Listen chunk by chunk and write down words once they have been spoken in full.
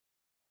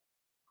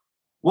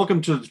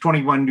Welcome to the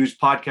 21 News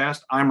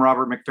Podcast. I'm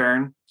Robert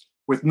McFerrin.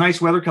 With nice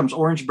weather comes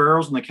orange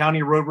barrels, and the county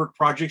roadwork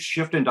projects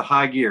shift into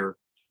high gear.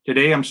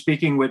 Today, I'm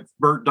speaking with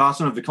Bert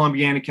Dawson of the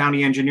Columbiana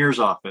County Engineer's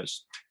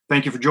Office.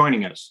 Thank you for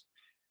joining us.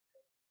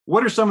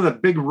 What are some of the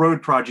big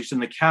road projects in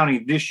the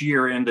county this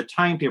year and the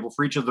timetable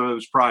for each of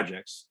those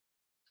projects?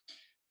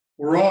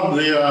 Well, Rob,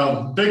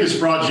 the biggest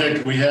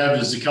project we have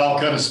is the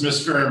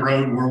Calcutta-Smiths Ferry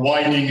Road. We're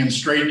widening and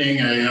straightening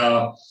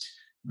a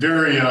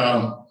very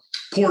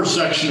poor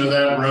section of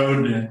that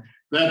road.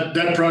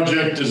 That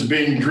project is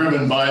being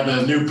driven by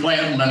the new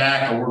plant in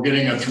Monaca. We're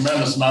getting a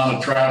tremendous amount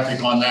of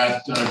traffic on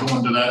that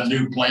going to that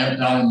new plant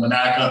down in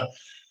Monaca.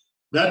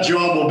 That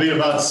job will be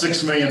about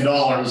 $6 million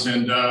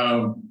and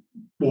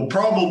will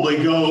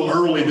probably go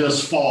early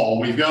this fall.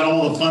 We've got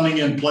all the funding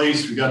in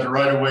place. We've got the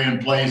right-of-way in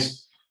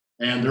place.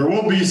 And there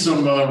will be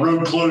some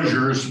road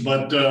closures,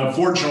 but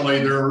fortunately,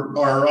 there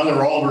are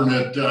other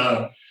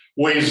alternate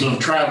ways of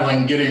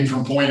traveling, getting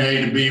from point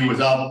A to B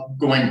without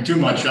going too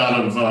much out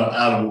of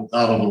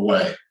the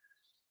way.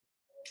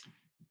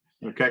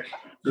 Okay,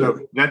 so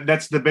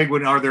that's the big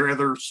one. Are there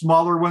other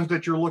smaller ones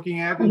that you're looking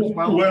at as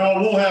well? Well,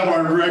 we'll have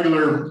our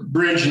regular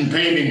bridge and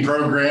paving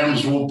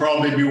programs. We'll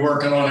probably be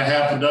working on a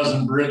half a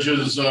dozen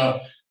bridges,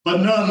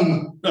 but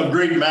none of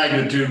great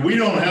magnitude. We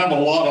don't have a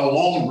lot of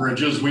long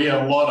bridges. We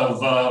have a lot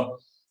of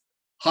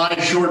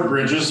high short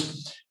bridges.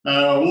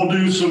 We'll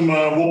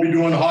be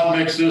doing hot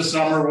mix this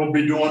summer. We'll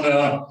be doing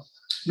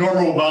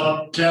normal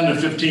about 10 to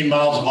 15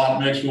 miles of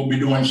hot mix. We'll be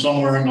doing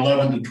somewhere in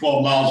 11 to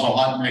 12 miles of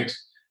hot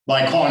mix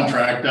by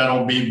contract.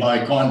 That'll be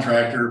by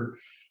contractor.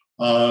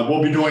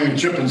 We'll be doing a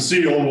chip and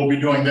seal. We'll be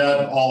doing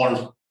that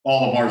all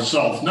of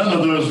ourselves. None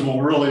of those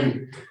will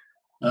really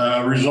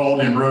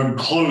result in road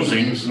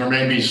closings. There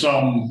may be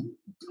some,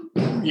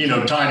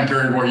 time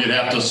period where you'd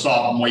have to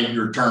stop and wait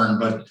your turn,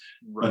 but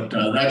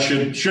that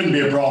shouldn't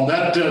be a problem.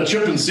 That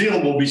chip and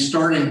seal will be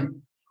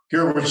starting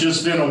here with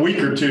just in a week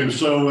or two.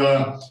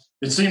 So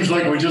it seems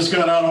like we just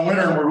got out of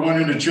winter and we're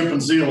going into chip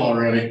and seal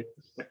already.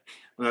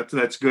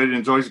 That's good. And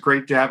it's always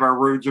great to have our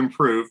roads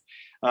improve.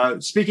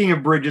 Speaking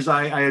of bridges,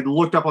 I had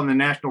looked up on the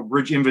National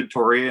Bridge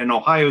Inventory, and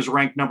Ohio is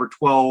ranked number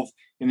 12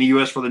 in the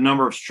U.S. for the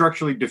number of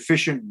structurally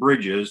deficient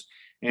bridges.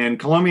 And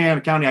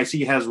Columbiana County, I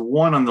see, has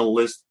one on the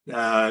list.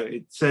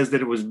 It says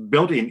that it was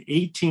built in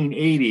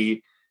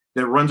 1880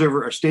 that runs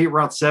over a State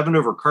Route 7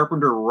 over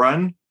Carpenter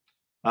Run.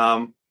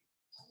 I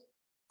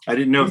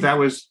didn't know if that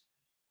was...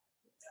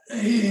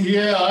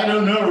 Yeah, I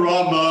don't know,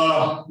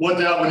 Rob, what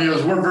that one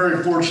is. We're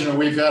very fortunate.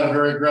 We've had a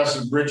very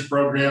aggressive bridge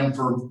program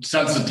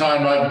since the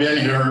time I've been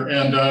here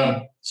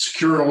and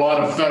secured a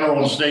lot of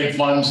federal and state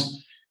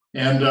funds.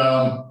 And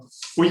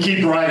we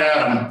keep right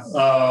at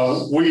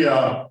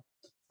them.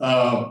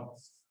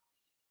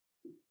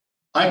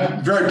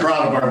 I'm very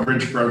proud of our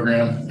bridge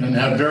program and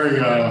have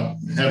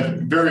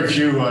very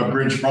few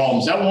bridge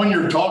problems. That one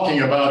you're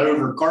talking about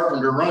over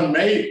Carpenter Run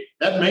may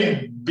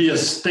be a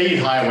state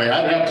highway.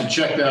 I'd have to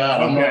check that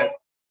out. Okay.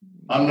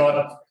 I'm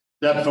not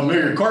that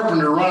familiar.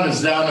 Carpenter Run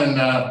is down in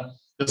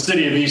the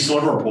city of East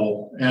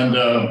Liverpool, and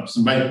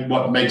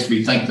what makes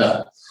me think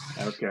that.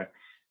 Okay.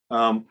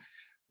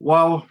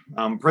 While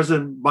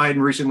President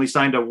Biden recently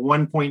signed a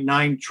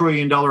 $1.9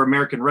 trillion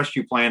American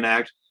Rescue Plan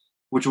Act,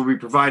 which will be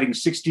providing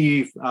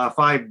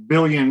 $65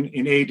 billion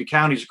in aid to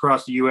counties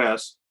across the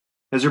U.S.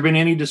 Has there been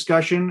any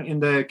discussion in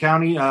the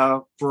county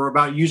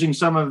about using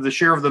some of the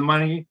share of the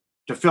money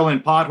to fill in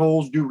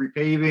potholes, do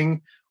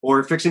repaving,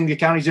 or fixing the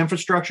county's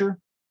infrastructure?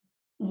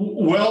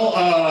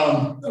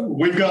 Well,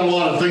 we've got a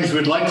lot of things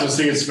we'd like to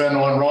see it spent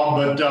on,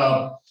 Rob,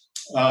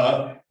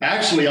 but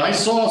actually I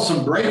saw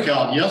some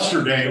breakout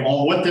yesterday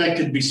on what that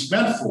could be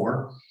spent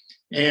for.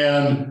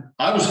 And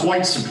I was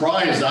quite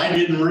surprised. I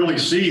didn't really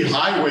see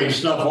highway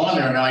stuff on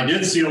there. Now, I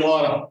did see a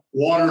lot of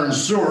water and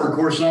sewer. Of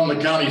course, I'm the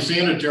county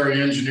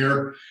sanitary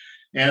engineer.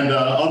 And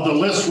of the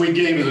list we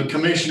gave the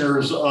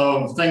commissioners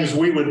of things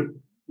we would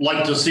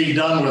like to see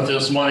done with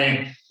this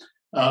money,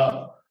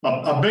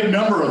 a big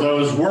number of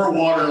those were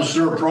water and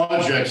sewer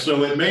projects.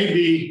 So it may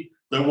be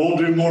that we'll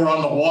do more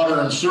on the water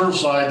and sewer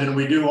side than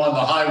we do on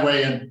the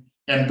highway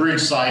and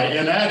bridge side.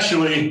 And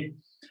actually,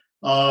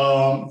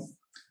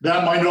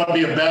 that might not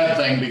be a bad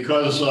thing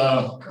because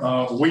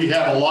we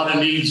have a lot of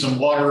needs in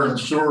water and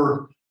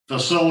sewer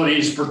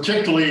facilities,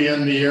 particularly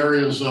in the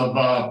areas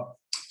of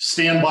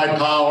standby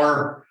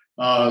power,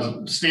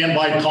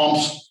 standby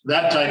pumps,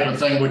 that type of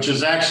thing, which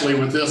is actually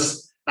with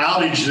this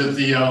outage that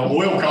the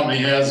oil company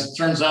has,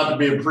 turns out to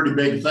be a pretty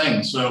big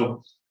thing.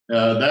 So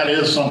that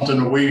is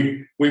something that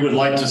we would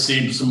like to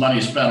see some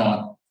money spent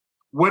on.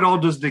 What all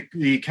does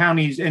the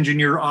county's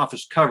engineer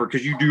office cover?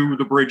 Because you do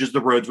the bridges,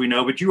 the roads, we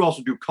know, but you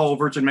also do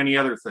culverts and many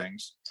other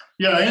things.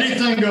 Yeah,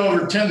 anything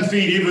over 10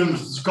 feet, even if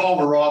it's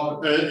culvert,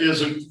 Rob,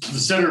 is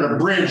considered a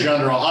bridge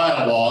under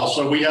Ohio law.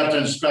 So we have to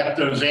inspect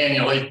those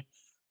annually.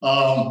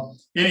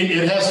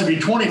 It has to be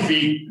 20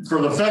 feet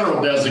for the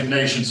federal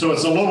designation. So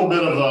it's a little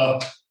bit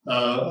of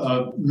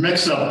a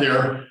mix up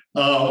there.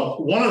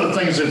 One of the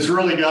things that's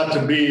really got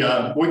to be,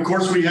 of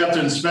course, we have to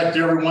inspect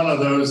every one of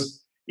those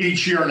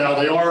each year. Now,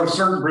 they are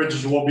certain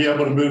bridges will be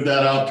able to move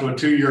that out to a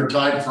 2-year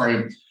time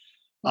frame.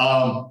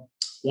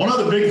 One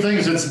of the big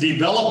things that's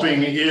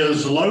developing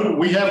is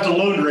we have to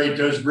load rate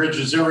those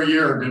bridges every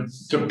year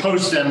to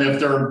post them if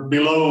they're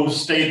below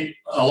state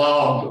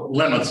allowed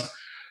limits.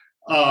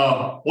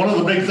 One of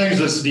the big things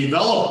that's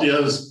developed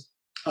is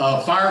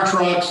fire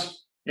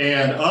trucks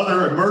and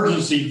other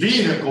emergency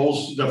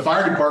vehicles. The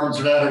fire departments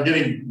that are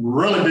getting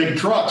really big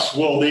trucks.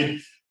 Well,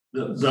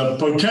 the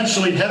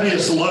potentially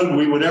heaviest load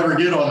we would ever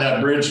get on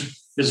that bridge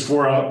is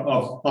for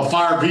a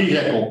fire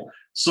vehicle.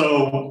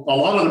 So a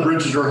lot of the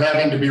bridges are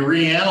having to be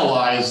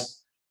reanalyzed.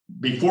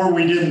 Before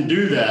we didn't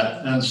do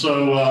that. And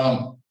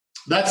so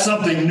that's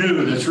something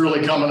new that's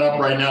really coming up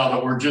right now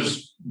that we're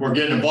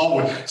getting involved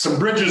with. Some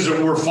bridges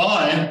that were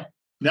fine,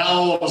 now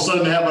all of a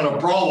sudden having a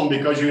problem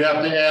because you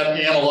have to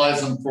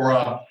analyze them for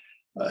a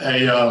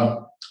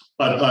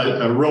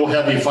real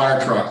heavy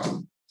fire truck.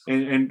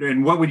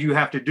 And what would you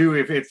have to do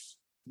if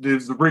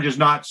the bridge is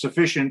not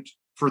sufficient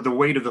for the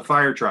weight of the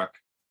fire truck?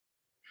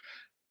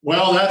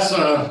 Well, that's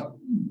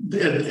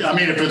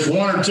if it's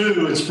 1 or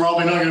 2, it's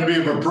probably not going to be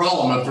a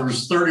problem. If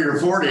there's 30 or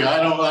 40,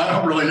 I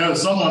don't really know.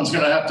 Someone's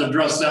going to have to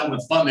address that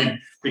with funding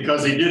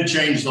because he did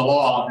change the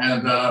law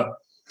and I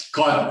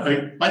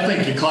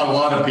think he caught a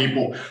lot of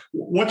people.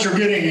 What you're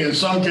getting in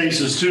some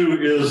cases too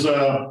is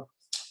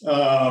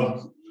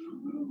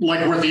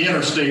like with the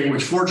interstate,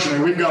 which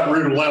fortunately we've got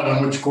Route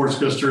 11, which of course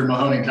goes through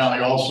Mahoning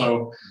County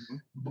also.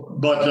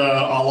 But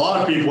a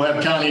lot of people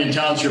have county and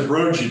township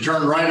roads. You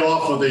turn right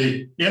off of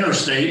the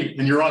interstate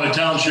and you're on a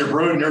township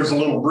road and there's a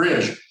little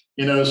bridge,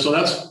 so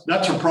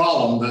that's a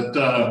problem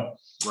that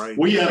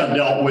we haven't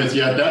dealt with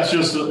yet. That's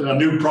just a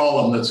new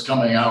problem that's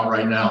coming out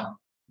right now.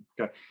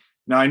 Okay.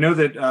 Now, I know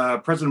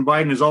that President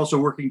Biden is also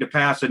working to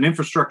pass an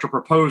infrastructure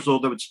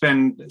proposal that would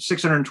spend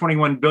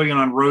 $621 billion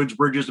on roads,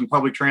 bridges, and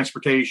public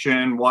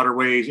transportation,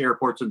 waterways,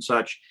 airports, and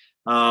such.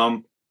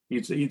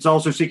 It's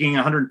also seeking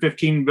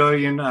 $115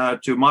 billion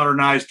to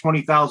modernize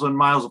 20,000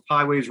 miles of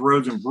highways,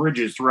 roads, and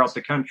bridges throughout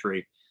the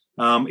country.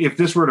 If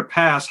this were to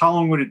pass, how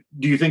long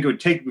do you think it would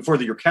take before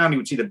your county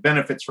would see the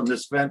benefits from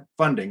this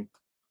funding?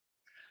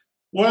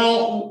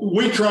 Well,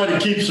 we try to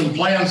keep some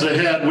plans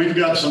ahead. We've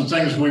got some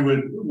things we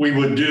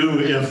would do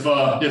if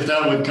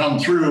that would come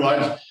through.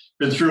 I've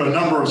been through a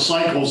number of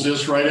cycles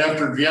just right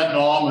after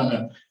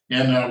Vietnam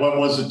and what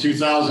was it,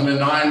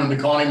 2009 when the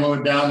economy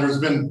went down. There's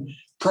been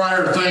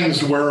prior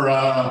things where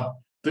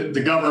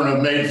the government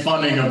have made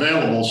funding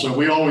available. So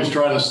we always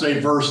try to stay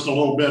versed a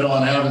little bit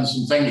on having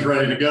some things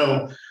ready to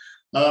go.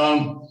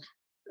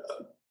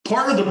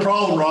 Part of the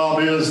problem,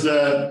 Rob, is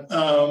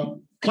that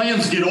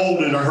plans get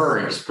old in a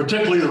hurry,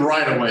 particularly the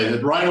right-of-way.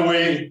 The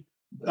right-of-way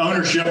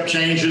ownership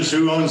changes,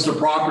 who owns the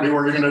property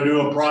where you're going to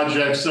do a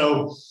project.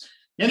 So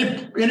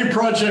any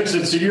projects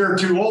that's a year or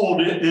two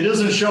old, it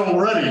isn't shovel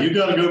ready. You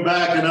got to go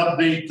back and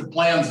update the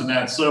plans and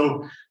that.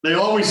 So they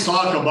always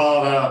talk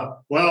about,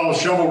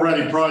 shovel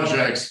ready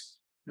projects.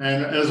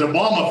 And as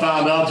Obama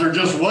found out, there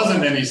just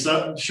wasn't any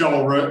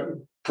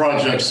shovel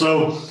projects.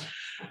 So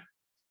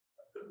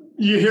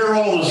you hear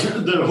all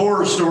the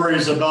horror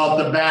stories about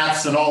the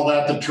bats and all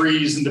that, the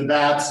trees and the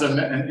bats, and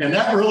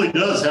that really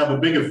does have a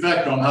big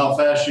effect on how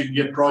fast you can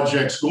get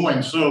projects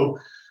going. So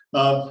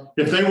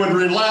if they would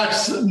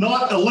relax,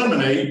 not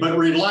eliminate, but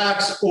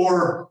relax,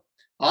 or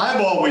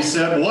I've always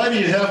said, why do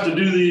you have to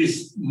do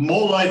these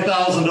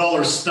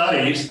multi-$1,000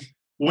 studies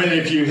when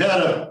if you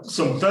had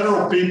some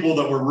federal people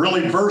that were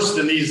really versed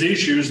in these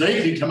issues,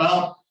 they could come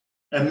out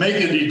and make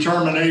a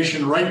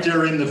determination right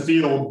there in the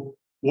field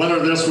whether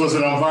this was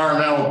an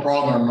environmental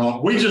problem or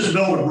not. We just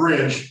built a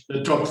bridge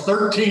that took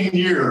 13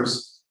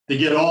 years to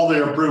get all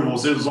the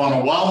approvals. It was on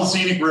a wild and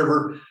scenic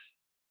river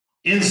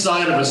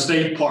inside of a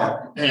state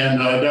park. And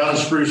down in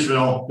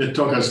Spruceville, it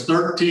took us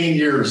 13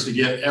 years to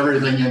get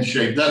everything in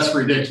shape. That's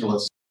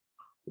ridiculous.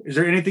 Is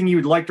there anything you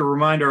would like to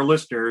remind our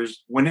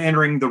listeners when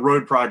entering the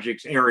road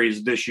projects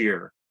areas this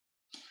year?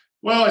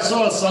 Well, I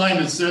saw a sign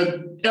that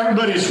said,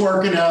 everybody's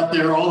working out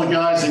there, all the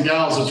guys and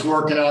gals that's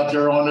working out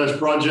there on those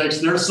projects.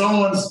 There's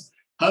someone's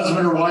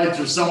husband or wife,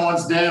 there's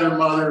someone's dad or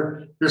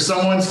mother, there's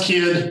someone's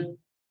kid.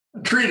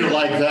 Treat it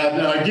like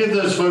that. Give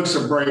those folks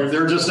a break.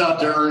 They're just out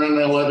there earning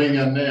a living,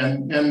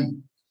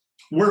 and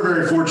we're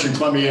very fortunate in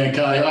Columbia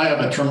County. I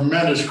have a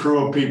tremendous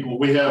crew of people.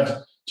 We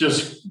have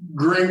just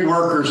great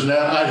workers, and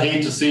I'd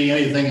hate to see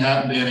anything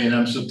happen to any of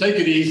them. So take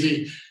it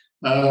easy.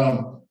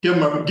 Give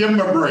them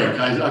a break.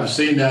 I've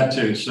seen that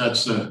too. So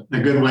that's a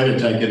good way to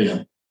take it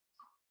in.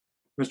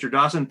 Mr.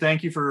 Dawson,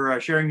 thank you for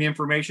sharing the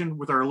information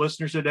with our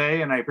listeners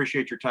today, and I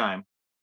appreciate your time.